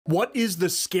What is the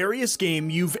scariest game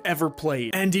you've ever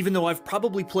played? And even though I've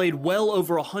probably played well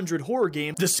over 100 horror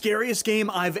games, the scariest game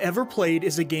I've ever played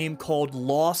is a game called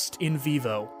Lost in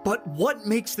Vivo. But what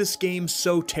makes this game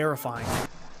so terrifying?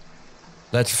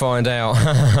 Let's find out.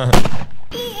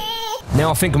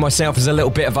 Now I think of myself as a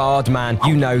little bit of a hard man.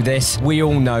 You know this. We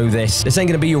all know this. This ain't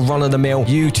gonna be your run-of-the-mill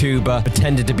YouTuber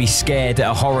pretended to be scared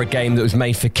at a horror game that was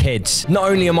made for kids.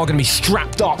 Not only am I gonna be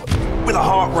strapped up with a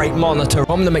heart rate monitor,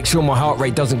 I'm gonna make sure my heart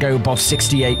rate doesn't go above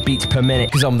 68 beats per minute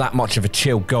because I'm that much of a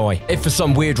chill guy. If for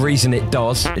some weird reason it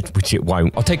does, which it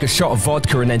won't, I'll take a shot of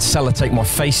vodka and then sellotape my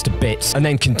face to bits and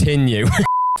then continue.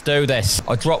 Let's do this.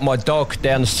 I dropped my dog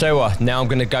down the sewer. Now I'm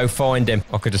gonna go find him.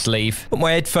 I could just leave. Put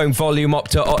my headphone volume up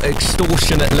to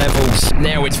extortionate levels.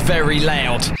 Now it's very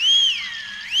loud.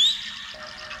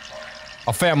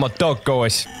 I found my dog,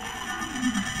 guys.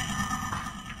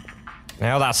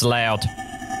 Now that's loud.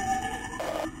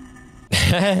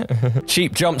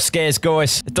 Cheap jump scares,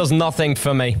 guys. It does nothing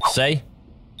for me. See?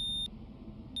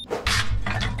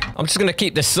 I'm just gonna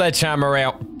keep the sledgehammer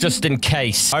out, just in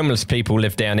case. Homeless people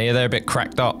live down here, they're a bit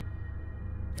cracked up.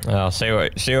 Oh, see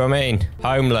what I mean?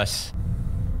 Homeless.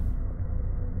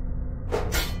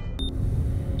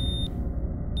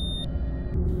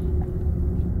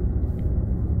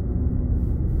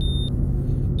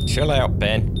 Chill out,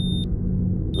 Ben.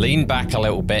 Lean back a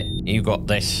little bit. You got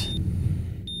this.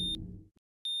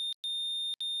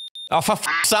 Oh, for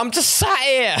f***, I'm just sat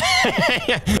here.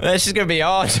 This is gonna be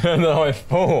harder than I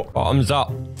thought. Bottoms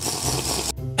up.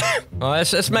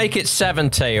 Let's make it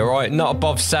 70, alright? Not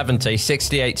above 70.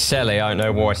 68 silly. I don't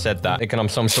know why I said that. Thinking I'm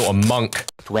some sort of monk.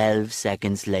 12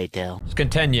 seconds later. Let's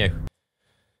continue.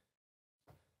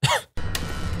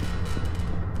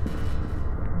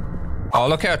 Oh,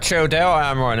 look how chilled out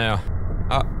I am right now.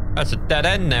 Oh, that's a dead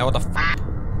end now. What the f***?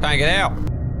 Can't get out.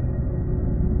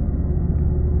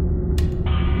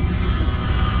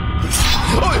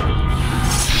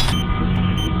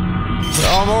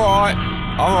 I'm alright.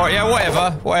 I'm alright. Yeah,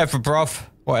 whatever. Whatever, bruv.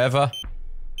 Whatever.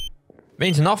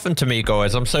 Means nothing to me,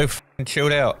 guys. I'm so f***ing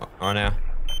chilled out right now.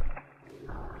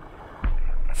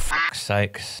 Fuck's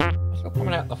sakes. It's not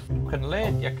coming out the fucking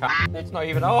lid, you cunt. It's not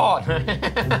even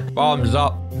on. Bombs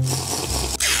up.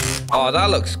 Oh, that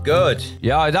looks good.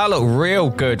 Yeah, that look real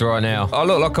good right now. I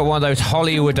look like one of those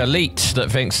Hollywood elites that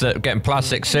thinks that getting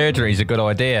plastic surgery is a good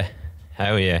idea.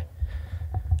 Hell yeah.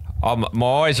 My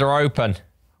eyes are open.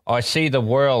 I see the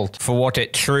world for what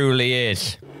it truly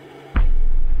is.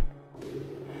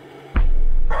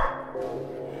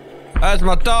 There's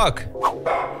my dog.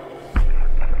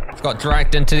 It's got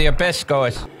dragged into the abyss,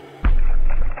 guys.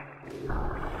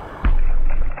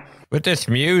 With this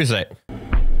music.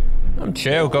 I'm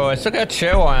chill, guys. Look how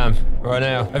chill I am right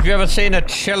now. Have you ever seen a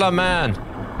chiller man?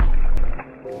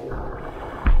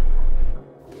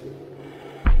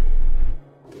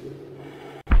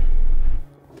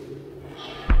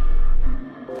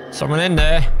 Someone in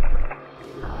there.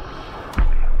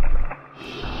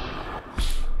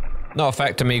 Not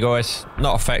affecting me, guys.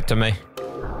 Not affecting me.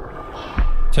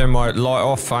 Turn my light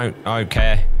off. I don't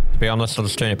care. To be honest, I'll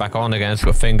just turn it back on again. That's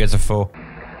what fingers are for.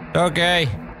 Okay.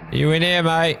 You in here,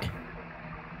 mate?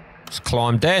 Just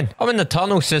climbed in. I'm in the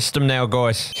tunnel system now,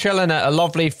 guys. Chilling at a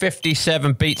lovely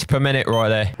 57 beats per minute right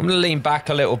there. I'm gonna lean back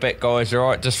a little bit, guys,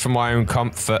 alright? Just for my own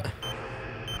comfort.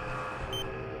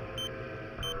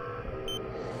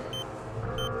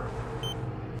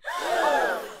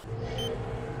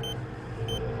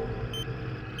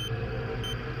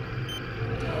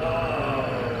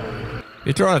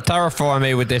 You're trying to terrify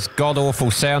me with this god-awful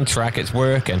soundtrack. It's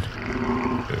working.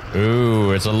 Ooh,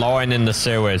 there's a line in the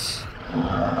sewers.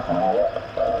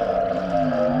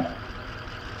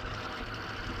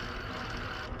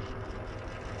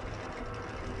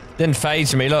 Didn't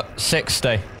faze me. Look,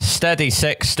 60. Steady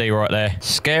 60 right there.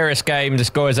 Scariest game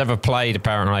this guy's ever played,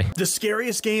 apparently. The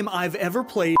scariest game I've ever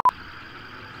played.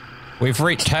 We've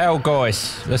reached hell,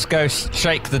 guys. Let's go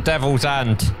shake the devil's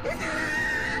hand.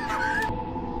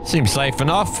 Seems safe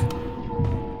enough.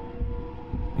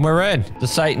 We're in the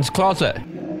Satan's closet.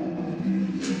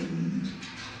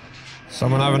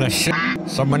 Someone having a shit.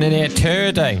 Someone in here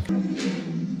turding.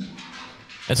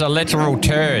 It's a literal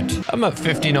turd. I'm at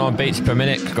 59 beats per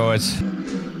minute, guys.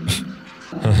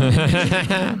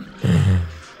 I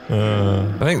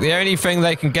think the only thing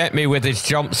they can get me with is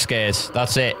jump scares.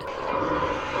 That's it.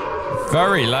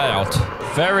 Very loud.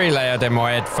 Very loud in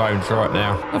my headphones right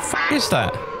now. What the fuck is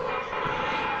that?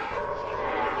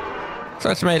 So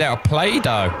it's made out of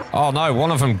Play-Doh. Oh no, one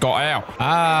of them got out.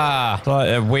 Ah, it's like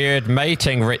a weird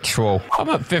mating ritual. I'm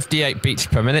at 58 beats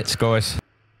per minute, guys.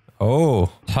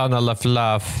 Oh, tunnel of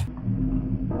love.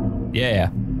 Yeah.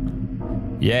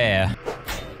 Yeah.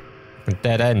 A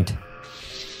dead end.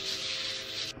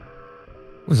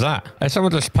 What was that? Hey,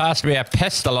 someone just passed me a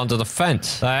pistol under the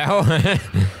fence.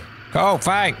 Oh,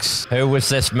 thanks. Who was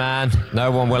this man?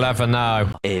 No one will ever know.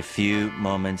 A few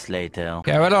moments later.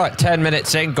 Yeah, we're like 10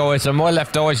 minutes in, guys, and my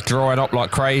left eye's drawing up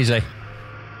like crazy.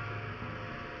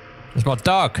 There's my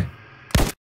dog.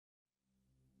 It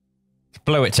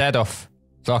blew its head off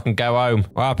so I can go home.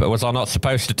 Wow, but was I not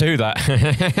supposed to do that?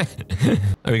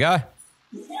 There we go.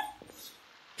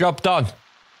 Job done.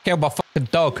 Killed my fucking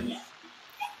dog.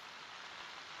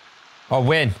 I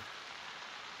win.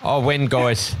 I win,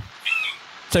 guys.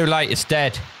 Too late, it's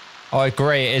dead. I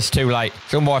agree, it is too late.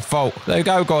 It's all my fault. There you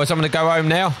go, guys. I'm going to go home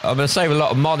now. I'm going to save a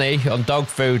lot of money on dog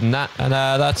food and that. And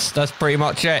that's pretty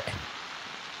much it.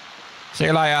 See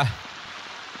you later.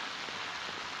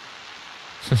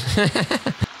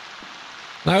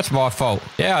 No, it's my fault.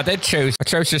 Yeah, I did choose. I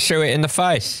chose to shoot it in the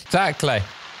face. Exactly.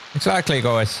 Exactly,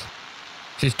 guys.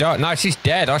 She's dead. No, she's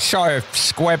dead. I shot her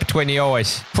square between the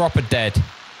eyes. Proper dead.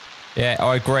 Yeah,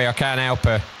 I agree. I can't help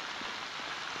her.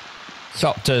 It's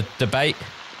up to debate.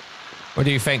 What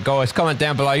do you think, guys? Comment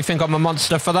down below. You think I'm a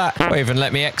monster for that? Or even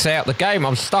let me X out the game.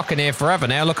 I'm stuck in here forever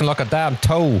now, looking like a damn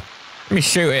tool. Let me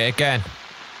shoot it again.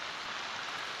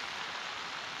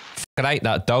 Fucking hate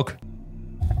that dog.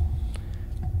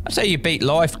 That's how you beat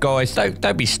life, guys.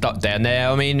 Don't be stuck down there.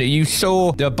 I mean, you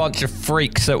saw a bunch of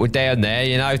freaks that were down there,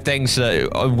 you know, things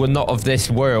that were not of this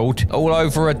world, all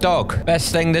over a dog.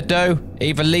 Best thing to do,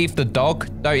 either leave the dog,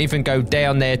 don't even go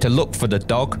down there to look for the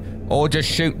dog, or just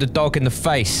shoot the dog in the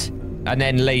face and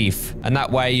then leave. And that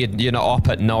way you're not up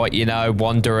at night, you know,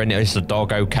 wondering, is the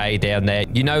dog okay down there?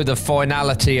 You know the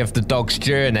finality of the dog's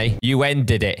journey. You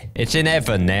ended it. It's in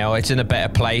heaven now. It's in a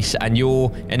better place, and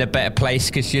you're in a better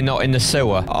place because you're not in the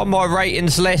sewer. On my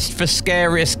ratings list for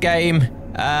scariest game,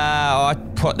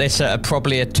 I'd put this at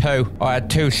probably a 2. I had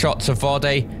 2 shots of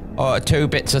body. 2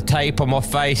 bits of tape on my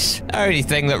face. The only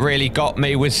thing that really got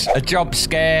me was a jump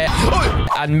scare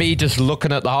and me just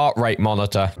looking at the heart rate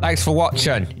monitor. Thanks for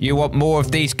watching. You want more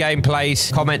of these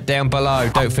gameplays? Comment down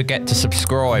below. Don't forget to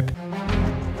subscribe.